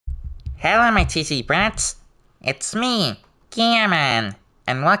Hello, my TC brats. It's me, Guilmon,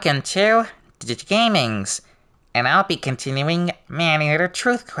 and welcome to Gaming's, and I'll be continuing Maneater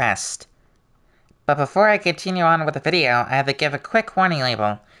Truth Quest. But before I continue on with the video, I have to give a quick warning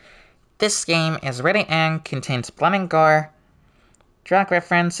label. This game is rated M, contains blood and gore, drug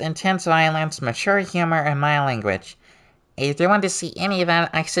reference, intense violence, mature humor, and mild language. If you want to see any of that,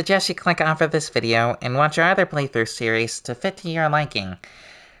 I suggest you click off of this video and watch our other playthrough series to fit to your liking.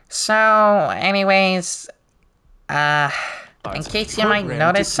 So, anyways, in case you might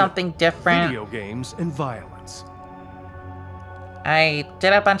notice something different, video games and violence. I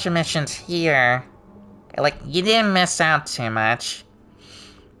did a bunch of missions here. Like, you didn't miss out too much.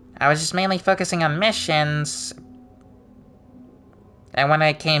 I was just mainly focusing on missions. And when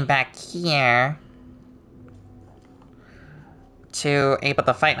I came back here to able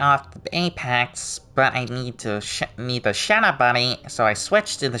to fight off the Apex, but I need the Shadow Body, so I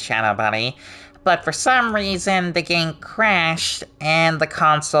switched to the Shadow Body. But for some reason, the game crashed and the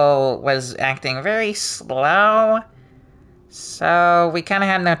console was acting very slow. So we kind of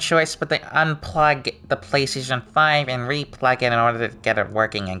had no choice but to unplug the PlayStation 5 and replug it in order to get it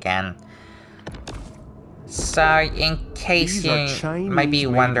working again. So, in case you might be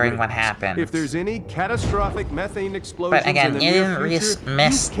wondering what happened. If there's any catastrophic methane explosions but again, you didn't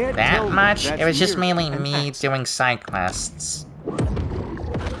miss that much. It was just mainly me doing side quests.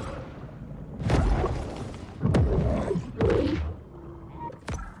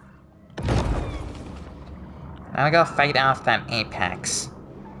 I'm gonna go fight off that Apex.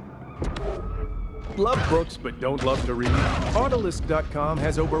 Love books but don't love to read? Autolist.com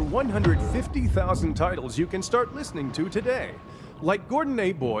has over 150,000 titles you can start listening to today. Like Gordon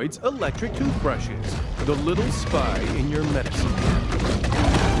A. Boyd's Electric Toothbrushes, the little spy in your medicine.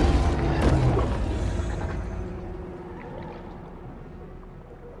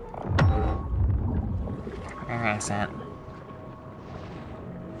 Where is it?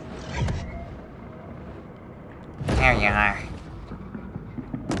 There you are.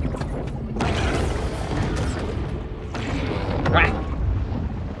 Right.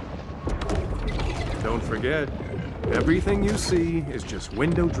 Don't forget, everything you see is just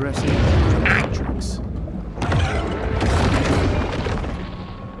window dressing and tricks.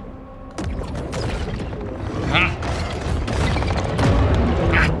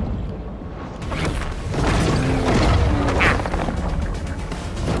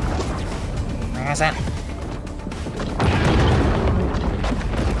 Where is it?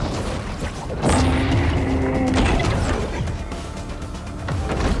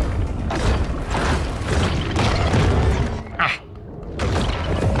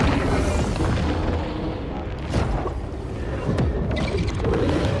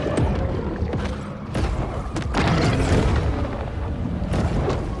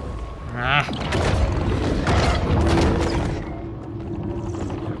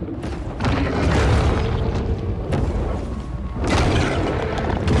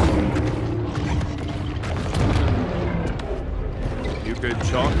 You could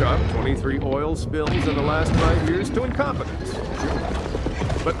chalk up 23 oil spills in the last 5 years to incompetence.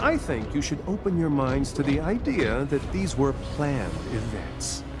 But I think you should open your minds to the idea that these were planned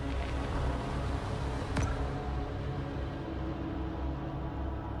events.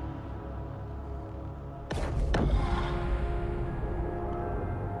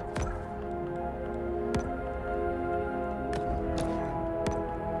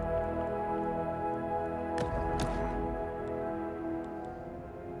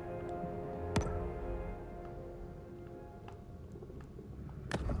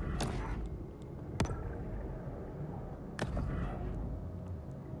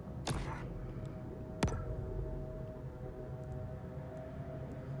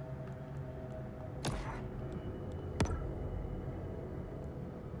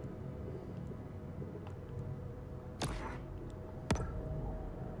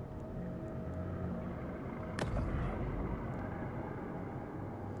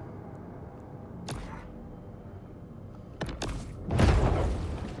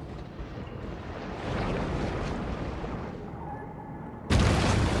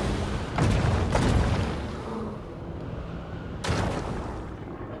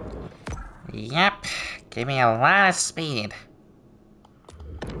 Yep, give me a lot of speed.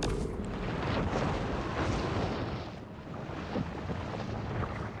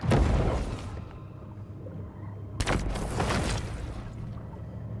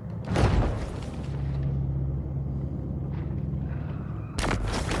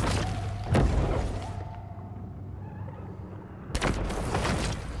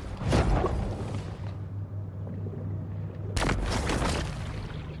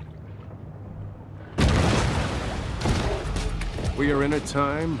 We are in a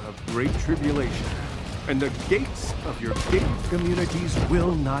time of great tribulation, and the gates of your gated communities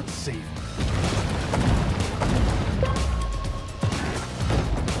will not save you.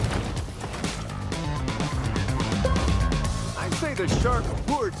 I'd say the shark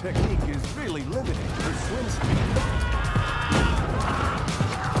lure technique is really limited for swim speed.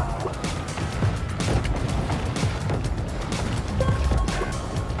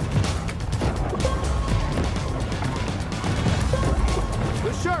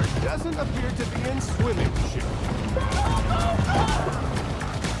 The shark doesn't appear to be in swimming shape.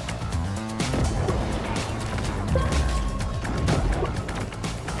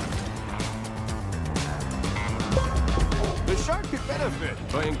 The shark could benefit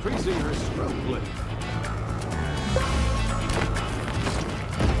by increasing her stroke length.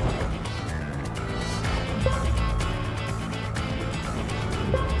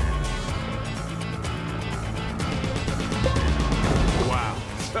 Wow,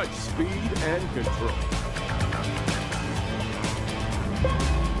 such speed and control.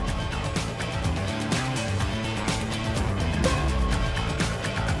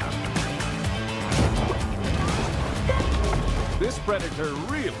 This predator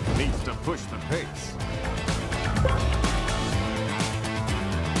really needs to push the pace.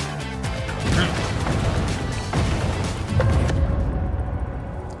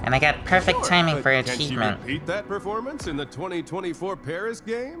 And I got perfect Sure, timing but for can't achievement. you repeat that performance in the 2024 Paris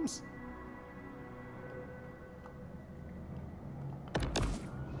Games?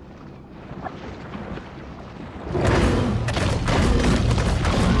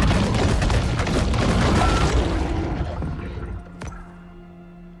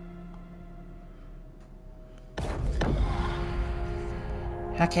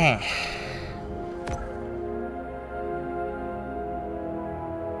 Okay.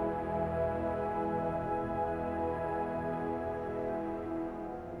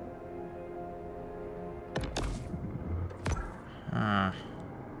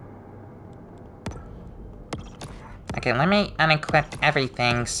 Okay, let me unequip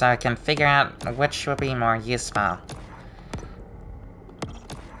everything so I can figure out which will be more useful.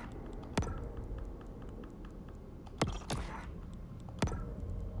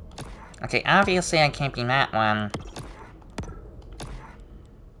 Okay, obviously I can't be that one.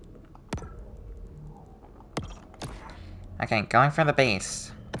 Okay, going for the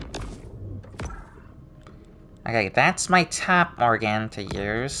base. Okay, that's my top organ to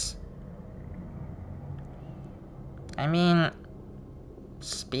use. I mean...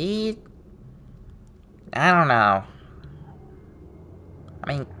 speed? I don't know. I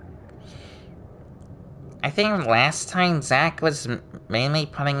mean... I think last time Zach was mainly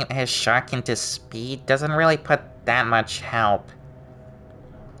putting his shark into speed doesn't really put that much help.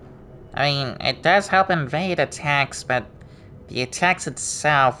 I mean, it does help invade attacks, but the attacks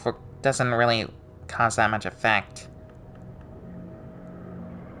itself doesn't really cause that much effect.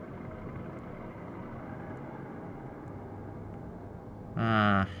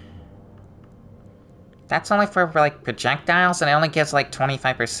 That's only for like projectiles, and it only gives like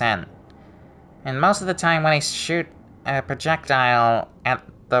 25%. And most of the time when I shoot a projectile at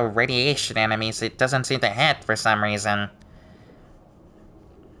the radiation enemies, it doesn't seem to hit for some reason.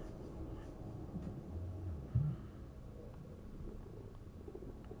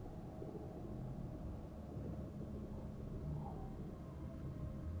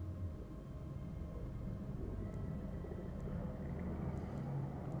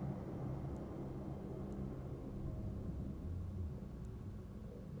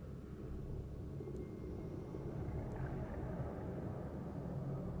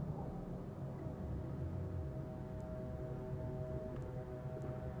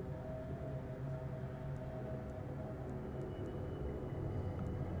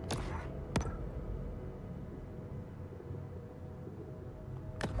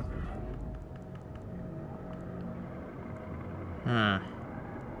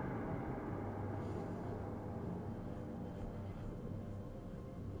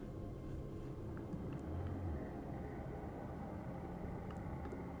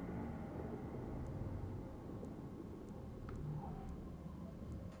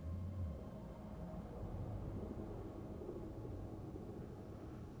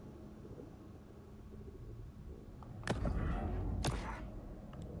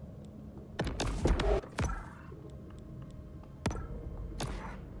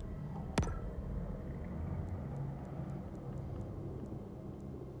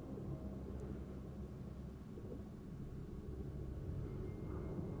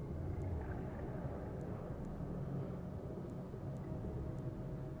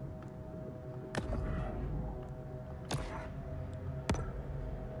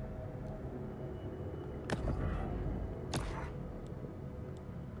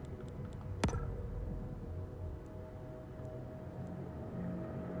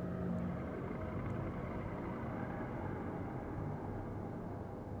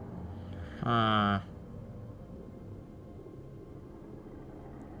 Hmm.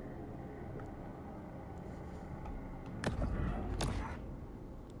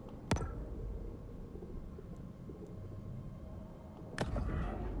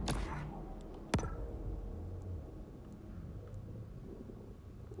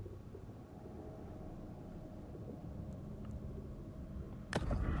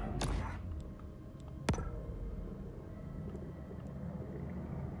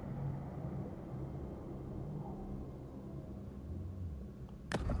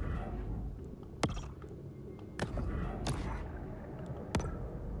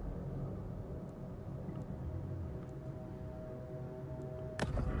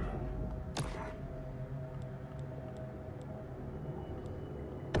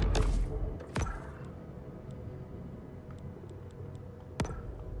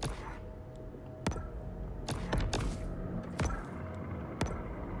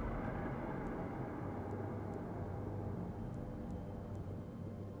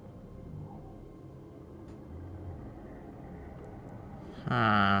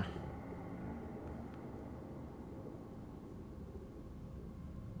 Hmm.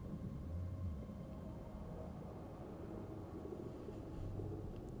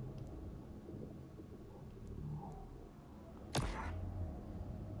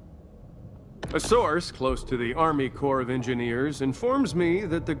 A source close to the Army Corps of Engineers informs me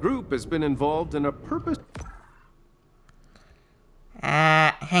that the group has been involved in a purpose...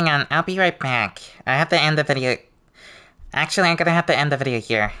 Hang on, I'll be right back. I have to end the video. Actually, I'm gonna have to end the video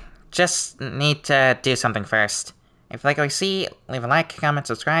here. Just need to do something first. If you like what you see, leave a like, comment,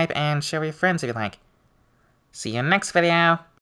 subscribe, and share with your friends if you like. See you in the next video!